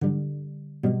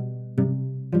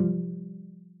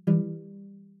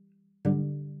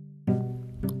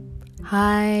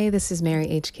Hi, this is Mary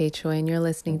H.K. Choi, and you're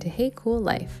listening to Hey Cool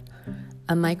Life,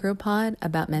 a micropod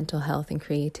about mental health and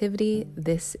creativity.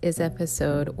 This is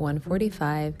episode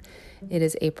 145. It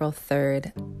is April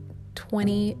 3rd,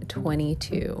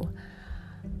 2022.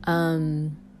 I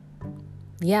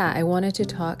wanted to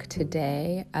talk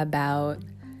today about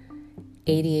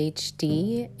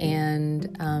ADHD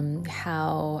and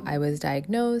how I was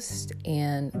diagnosed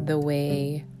and the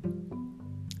way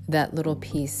that little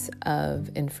piece of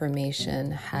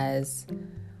information has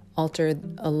altered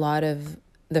a lot of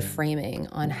the framing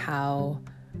on how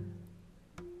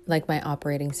my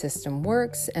operating system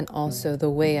works and also the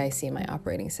way I see my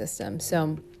operating system.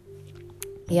 So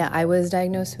I was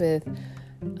diagnosed with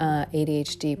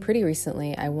ADHD pretty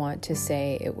recently. I want to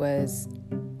say it was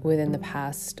within the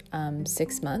past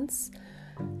 6 months.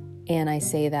 And I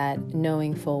say that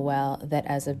knowing full well that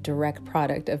as a direct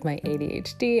product of my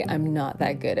ADHD, I'm not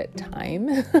that good at time.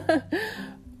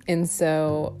 And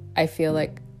so I feel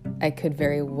like I could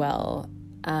very well,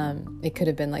 it could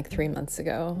have been 3 months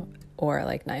ago or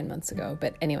 9 months ago.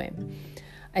 But anyway,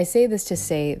 I say this to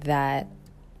say that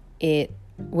it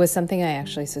was something I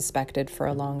actually suspected for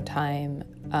a long time,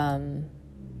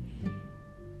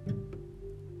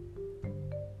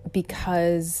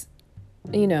 because,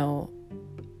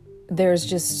 there's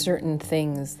just certain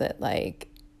things that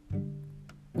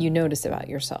you notice about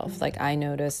yourself. I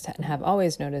noticed and have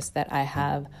always noticed that I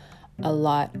have a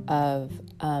lot of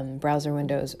browser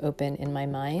windows open in my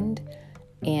mind,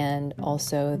 and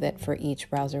also that for each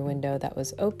browser window that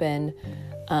was open,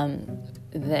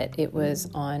 that it was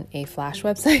on a Flash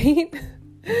website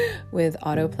with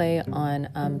autoplay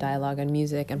on dialogue and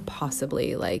music, and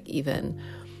possibly even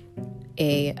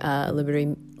a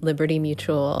Liberty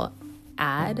Mutual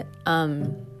ad.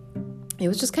 It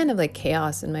was just kind of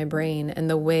chaos in my brain, and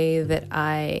the way that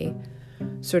I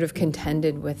sort of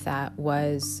contended with that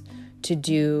was to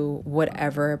do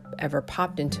whatever ever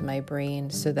popped into my brain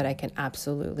so that I can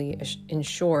absolutely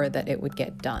ensure that it would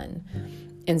get done.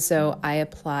 And so I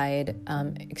applied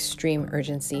extreme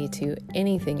urgency to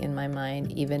anything in my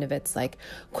mind, even if it's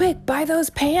quick, buy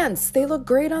those pants, they look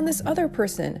great on this other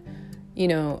person,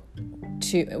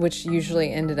 which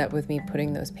usually ended up with me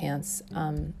putting those pants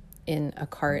in a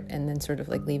cart and then sort of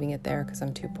leaving it there because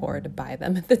I'm too poor to buy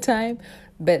them at the time.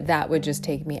 But that would just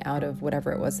take me out of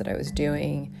whatever it was that I was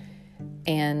doing.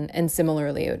 And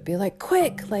similarly, it would be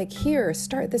quick, here,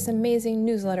 start this amazing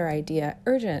newsletter idea,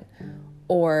 urgent.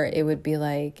 Or it would be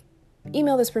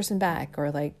email this person back,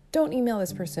 or don't email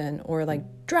this person, or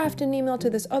draft an email to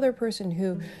this other person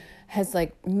who has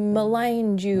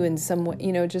maligned you in some way,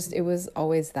 it was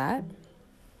always that.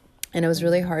 And it was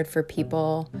really hard for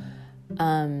people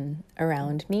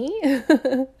around me.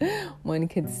 One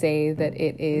could say that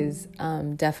it is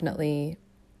definitely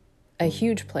a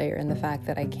huge player in the fact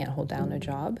that I can't hold down a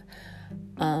job.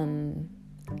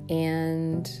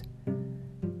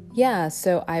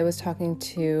 So I was talking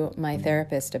to my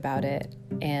therapist about it,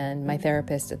 and my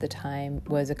therapist at the time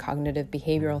was a cognitive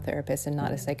behavioral therapist and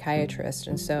not a psychiatrist.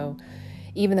 And so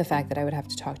even the fact that I would have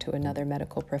to talk to another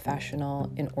medical professional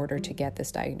in order to get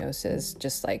this diagnosis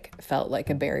just felt like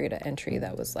a barrier to entry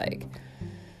that was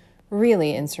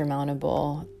really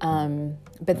insurmountable.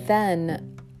 But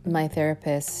then my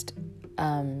therapist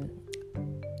and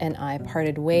I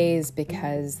parted ways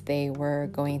because they were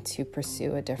going to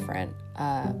pursue a different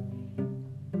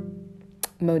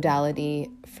modality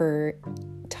for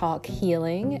talk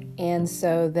healing. And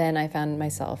so then I found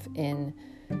myself in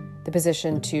the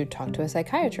position to talk to a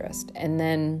psychiatrist. And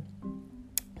then,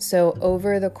 so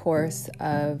over the course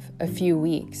of a few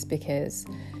weeks, because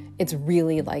it's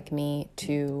really me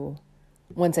to,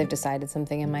 once I've decided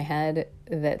something in my head,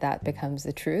 that becomes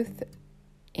the truth,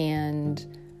 and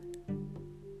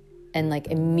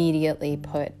immediately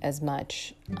put as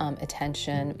much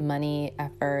attention, money,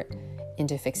 effort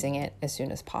into fixing it as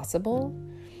soon as possible.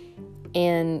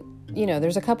 And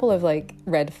there's a couple of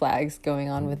red flags going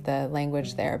on with the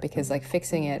language there, because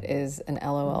fixing it is an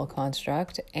LOL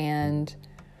construct, and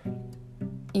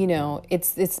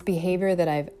it's behavior that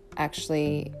I've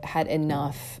actually had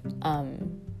enough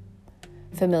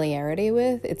familiarity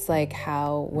with. It's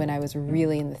how when I was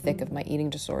really in the thick of my eating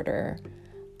disorder,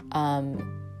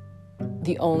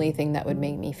 the only thing that would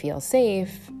make me feel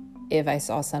safe if I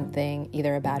saw something,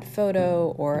 either a bad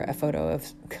photo or a photo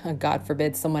of, God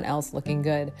forbid, someone else looking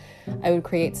good, I would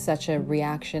create such a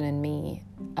reaction in me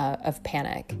of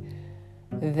panic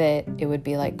that it would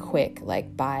be quick,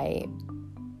 buy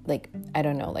I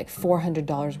don't know,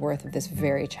 $400 worth of this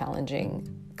very challenging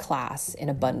class in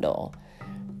a bundle.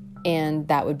 And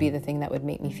that would be the thing that would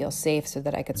make me feel safe so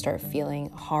that I could start feeling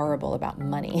horrible about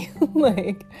money.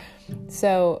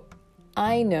 So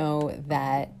I know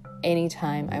that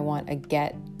anytime I want a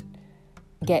get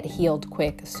healed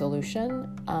quick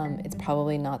solution, it's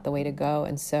probably not the way to go.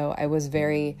 And so I was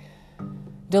very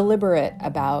deliberate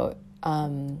about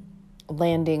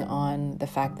landing on the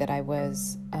fact that I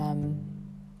was,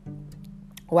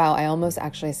 I almost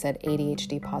actually said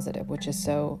ADHD positive, which is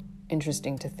so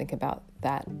interesting to think about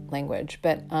that language.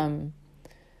 But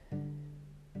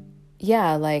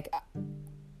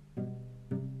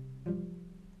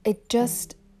it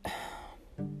just,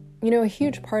 a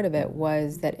huge part of it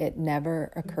was that it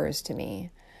never occurs to me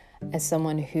as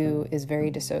someone who is very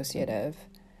dissociative.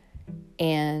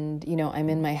 And, I'm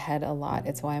in my head a lot.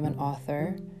 It's why I'm an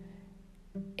author.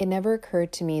 It never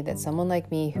occurred to me that someone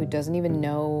like me who doesn't even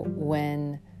know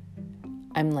when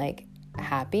I'm like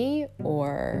happy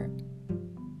or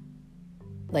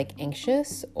like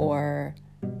anxious, or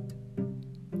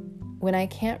when I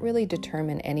can't really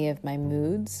determine any of my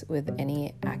moods with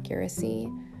any accuracy,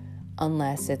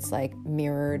 unless it's like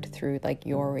mirrored through like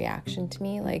your reaction to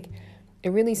me, like it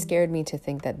really scared me to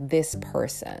think that this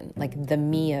person, like the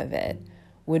me of it,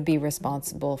 would be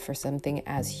responsible for something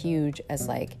as huge as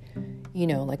like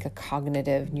a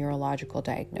cognitive neurological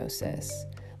diagnosis.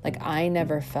 Like I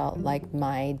never felt like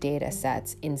my data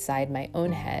sets inside my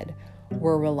own head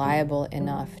were reliable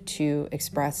enough to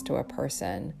express to a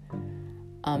person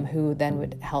who then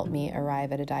would help me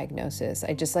arrive at a diagnosis.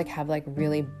 I just have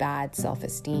really bad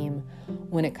self-esteem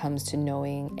when it comes to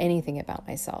knowing anything about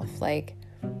myself.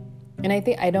 And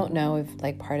I don't know if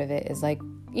part of it is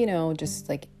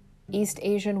just East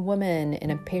Asian woman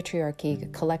in a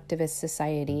patriarchy, collectivist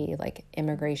society,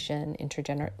 immigration,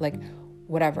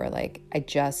 whatever. I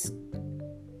just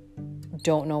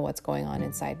don't know what's going on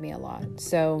inside me a lot.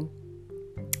 So,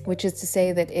 which is to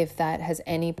say that if that has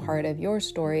any part of your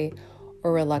story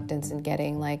or reluctance in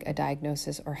getting a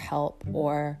diagnosis or help,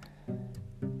 or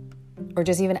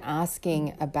just even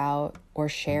asking about or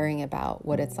sharing about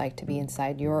what it's like to be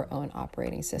inside your own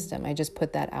operating system, I just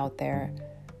put that out there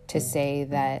to say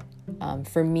that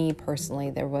for me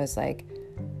personally, there was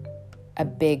a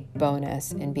big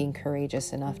bonus in being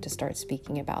courageous enough to start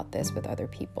speaking about this with other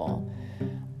people.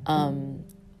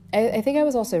 I think I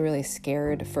was also really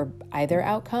scared for either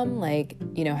outcome.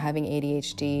 Having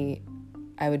ADHD,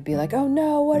 I would be like, oh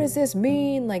no, what does this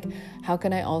mean? How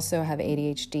can I also have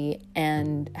ADHD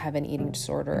and have an eating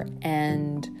disorder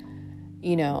and,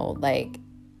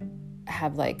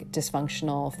 have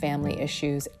dysfunctional family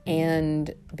issues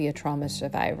and be a trauma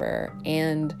survivor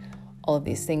and all of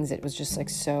these things? It was just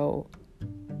so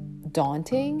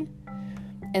daunting.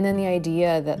 And then the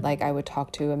idea that I would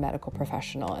talk to a medical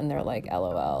professional and they're like,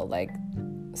 LOL,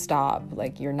 stop,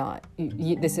 you're not,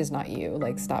 this is not you,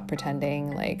 stop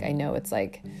pretending, I know it's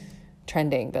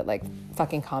trending, but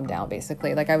fucking calm down,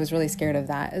 basically. I was really scared of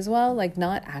that as well,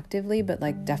 not actively, but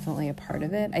definitely a part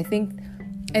of it. I think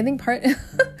part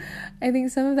I think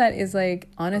some of that is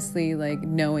honestly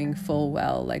knowing full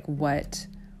well what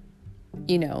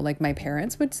my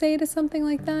parents would say to something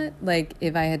like that.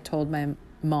 If I had told my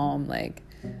mom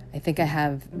I think I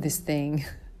have this thing,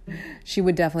 she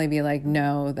would definitely be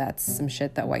no, that's some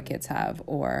shit that white kids have,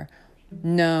 or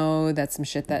no, that's some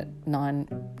shit that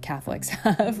non-Catholics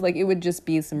have. It would just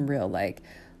be some real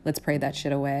let's pray that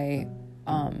shit away.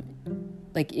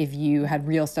 If you had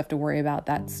real stuff to worry about,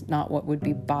 that's not what would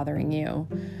be bothering you,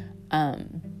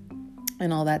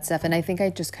 and all that stuff. And I think I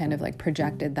just kind of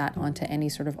projected that onto any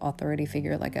sort of authority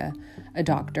figure, a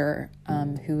doctor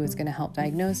who was going to help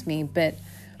diagnose me. But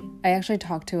I actually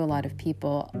talked to a lot of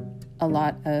people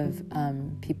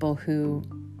who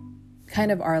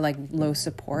kind of are low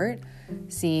support,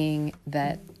 seeing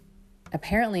that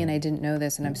apparently, and I didn't know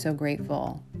this, and I'm so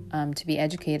grateful to be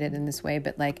educated in this way,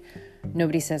 but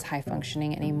nobody says high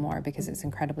functioning anymore because it's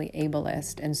incredibly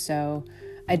ableist. And so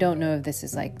I don't know if this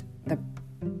is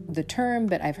the term,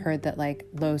 but I've heard that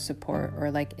low support or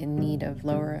in need of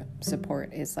lower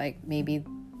support is maybe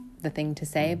the thing to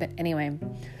say. But anyway,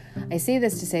 I say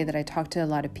this to say that I talked to a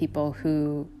lot of people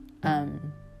who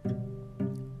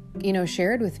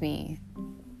shared with me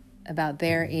about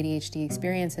their ADHD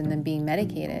experience and them being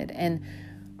medicated. And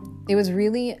it was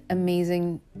really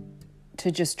amazing to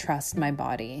just trust my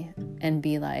body and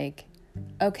be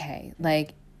okay,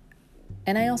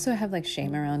 and I also have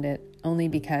shame around it only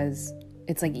because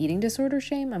it's eating disorder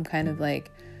shame. I'm kind of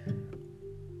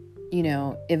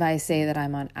if I say that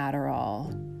I'm on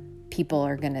Adderall, people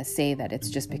are going to say that it's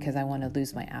just because I want to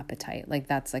lose my appetite.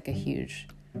 That's a huge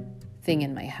thing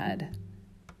in my head.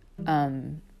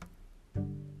 And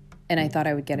I thought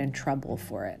I would get in trouble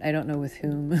for it. I don't know with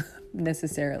whom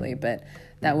necessarily, but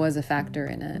that was a factor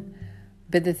in it.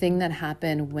 But the thing that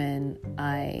happened when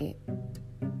I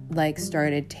like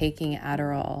started taking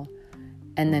Adderall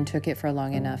and then took it for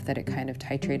long enough that it kind of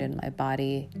titrated my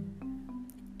body,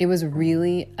 it was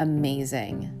really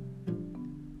amazing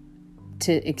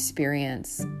to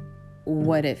experience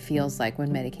what it feels like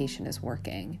when medication is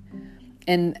working.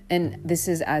 And this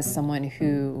is as someone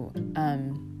who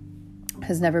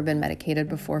has never been medicated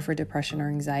before for depression or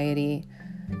anxiety,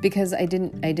 because I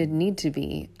didn't need to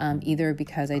be, either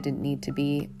because I didn't need to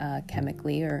be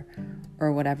chemically or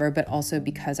whatever, but also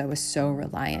because I was so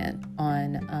reliant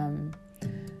on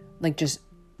like just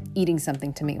eating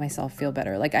something to make myself feel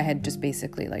better. Like I had just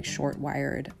basically like short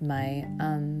wired my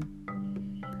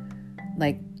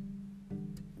like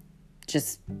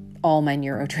just all my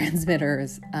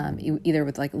neurotransmitters, either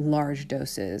with like large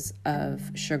doses of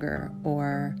sugar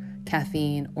or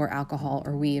caffeine or alcohol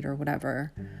or weed or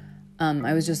whatever.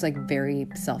 I was just like very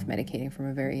self-medicating from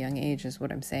a very young age is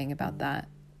what I'm saying about that.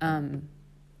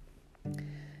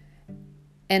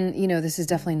 And, you know, this is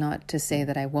definitely not to say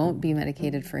that I won't be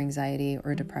medicated for anxiety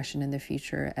or depression in the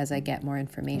future as I get more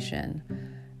information,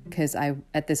 because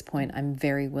at this point, I'm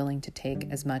very willing to take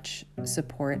as much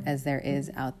support as there is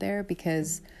out there,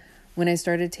 because when I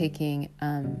started taking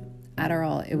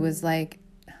Adderall, it was like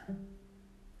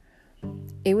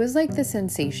the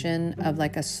sensation of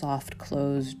like a soft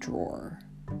closed drawer.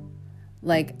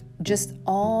 Like just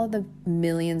all the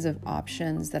millions of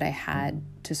options that I had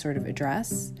to sort of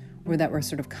address, or that were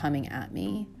sort of coming at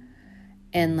me,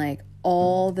 and like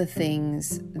all the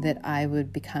things that I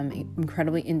would become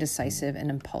incredibly indecisive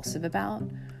and impulsive about,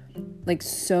 like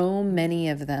so many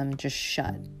of them just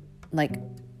shut like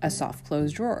a soft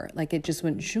closed drawer. Like it just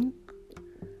went shoop,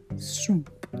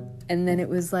 shoop. And then it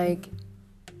was like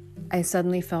I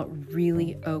suddenly felt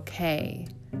really okay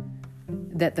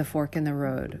that the fork in the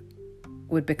road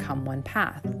would become one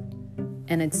path.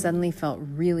 And it suddenly felt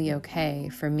really okay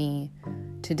for me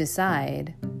to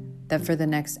decide that for the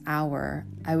next hour,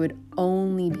 I would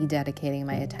only be dedicating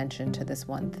my attention to this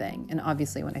one thing. And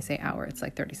obviously when I say hour, it's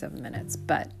like 37 minutes,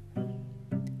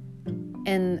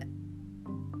 and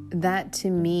that to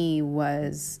me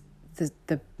was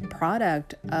the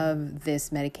product of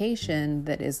this medication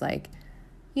that is like,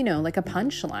 you know, like a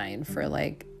punchline for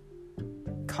like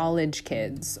college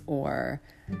kids or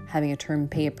having a term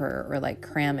paper or like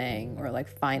cramming or like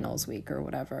finals week or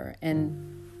whatever. And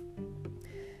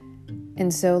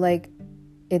so like,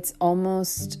 it's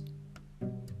almost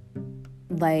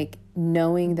like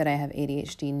knowing that I have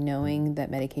ADHD, knowing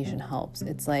that medication helps.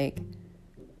 It's like,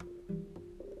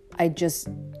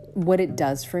 what it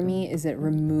does for me is it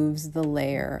removes the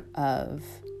layer of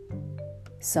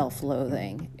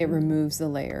self-loathing. It removes the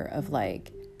layer of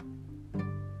like,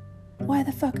 why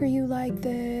the fuck are you like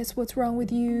this? What's wrong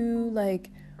with you? Like,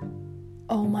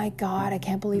 oh my God, I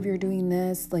can't believe you're doing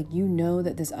this. Like, you know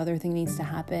that this other thing needs to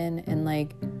happen. And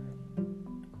like,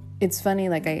 it's funny,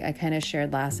 like I kind of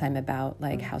shared last time about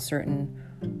like how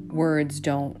certain words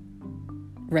don't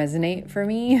resonate for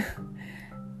me.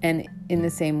 And in the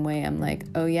same way, I'm like,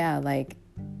 oh yeah, like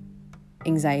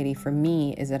anxiety for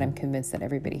me is that I'm convinced that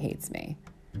everybody hates me.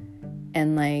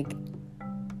 And like,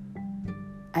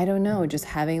 I don't know, just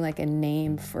having like a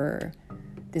name for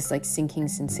this like sinking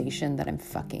sensation that I'm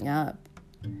fucking up,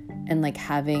 and like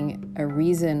having a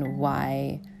reason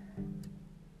why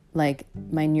like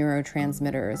my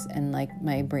neurotransmitters and like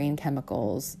my brain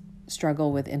chemicals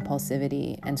struggle with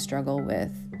impulsivity and struggle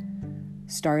with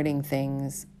starting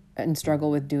things and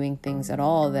struggle with doing things at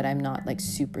all that I'm not like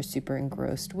super, super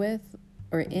engrossed with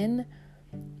or in,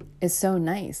 is so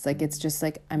nice. Like, it's just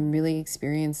like, I'm really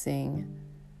experiencing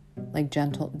like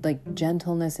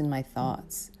gentleness in my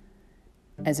thoughts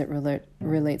as it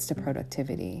relates to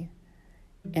productivity.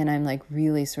 And I'm like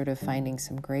really sort of finding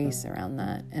some grace around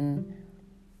that. And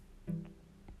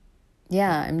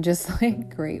yeah, I'm just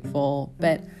like grateful.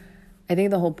 But I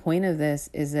think the whole point of this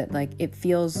is that like, it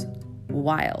feels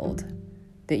wild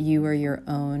that you are your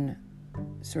own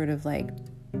sort of like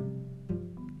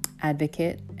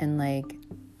advocate and like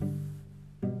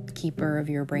keeper of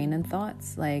your brain and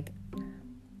thoughts. Like,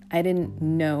 I didn't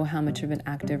know how much of an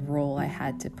active role I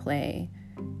had to play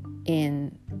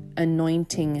in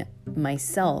anointing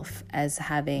myself as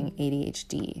having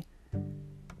ADHD.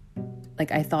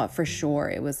 Like, I thought for sure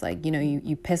it was like, you know,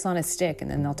 you piss on a stick and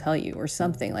then they'll tell you or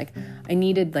something. Like, I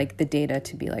needed like the data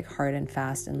to be like hard and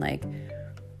fast and like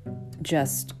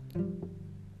just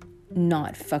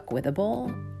not fuckwithable.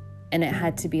 And it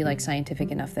had to be like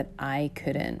scientific enough that I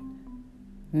couldn't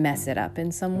mess it up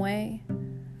in some way.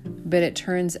 But it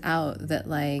turns out that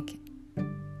like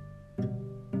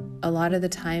a lot of the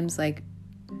times, like,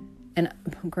 and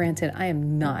granted, I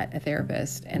am not a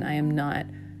therapist and I am not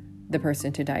the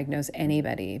person to diagnose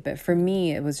anybody. But for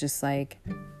me, it was just like,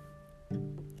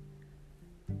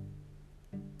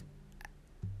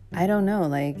 I don't know,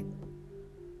 like,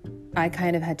 I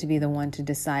kind of had to be the one to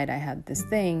decide I had this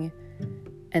thing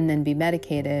and then be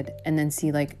medicated and then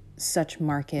see like such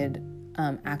marked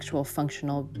actual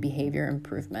functional behavior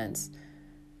improvements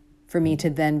for me to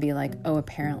then be like, oh,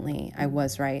 apparently I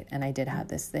was right and I did have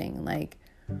this thing. Like,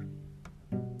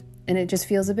 and it just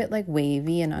feels a bit like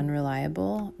wavy and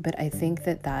unreliable, but I think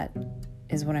that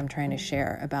is what I'm trying to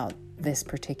share about this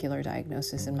particular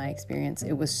diagnosis in my experience.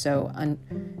 It was so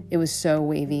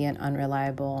wavy and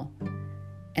unreliable,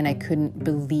 and I couldn't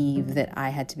believe that I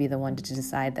had to be the one to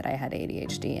decide that I had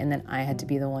ADHD, and then I had to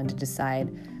be the one to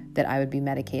decide that I would be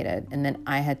medicated, and then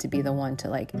I had to be the one to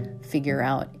like figure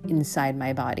out inside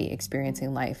my body,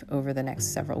 experiencing life over the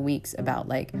next several weeks about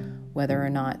like whether or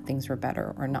not things were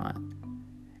better or not.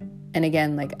 And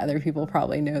again, like other people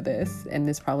probably know this, and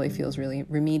this probably feels really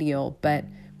remedial, but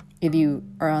if you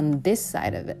are on this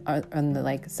side of it, on the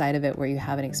like side of it where you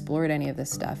haven't explored any of this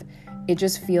stuff, it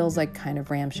just feels like kind of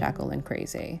ramshackle and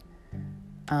crazy.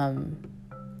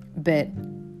 But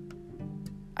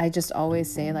I just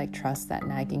always say, like, trust that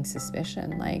nagging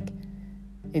suspicion. Like,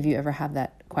 if you ever have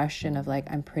that question of like,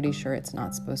 I'm pretty sure it's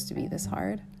not supposed to be this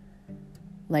hard,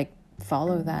 like,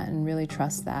 follow that and really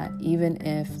trust that, even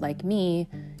if, like me,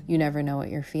 you never know what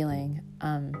you're feeling.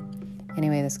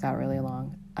 Anyway, this got really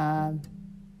long.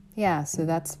 Yeah, so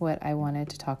that's what I wanted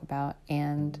to talk about,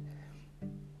 and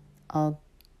I'll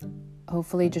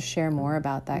hopefully just share more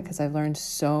about that because I've learned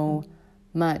so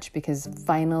much, because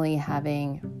finally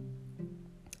having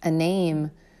a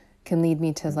name can lead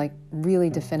me to like really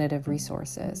definitive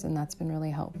resources, and that's been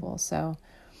really helpful. So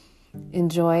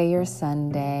enjoy your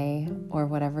Sunday or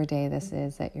whatever day this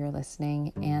is that you're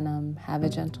listening, and have a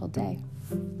gentle day.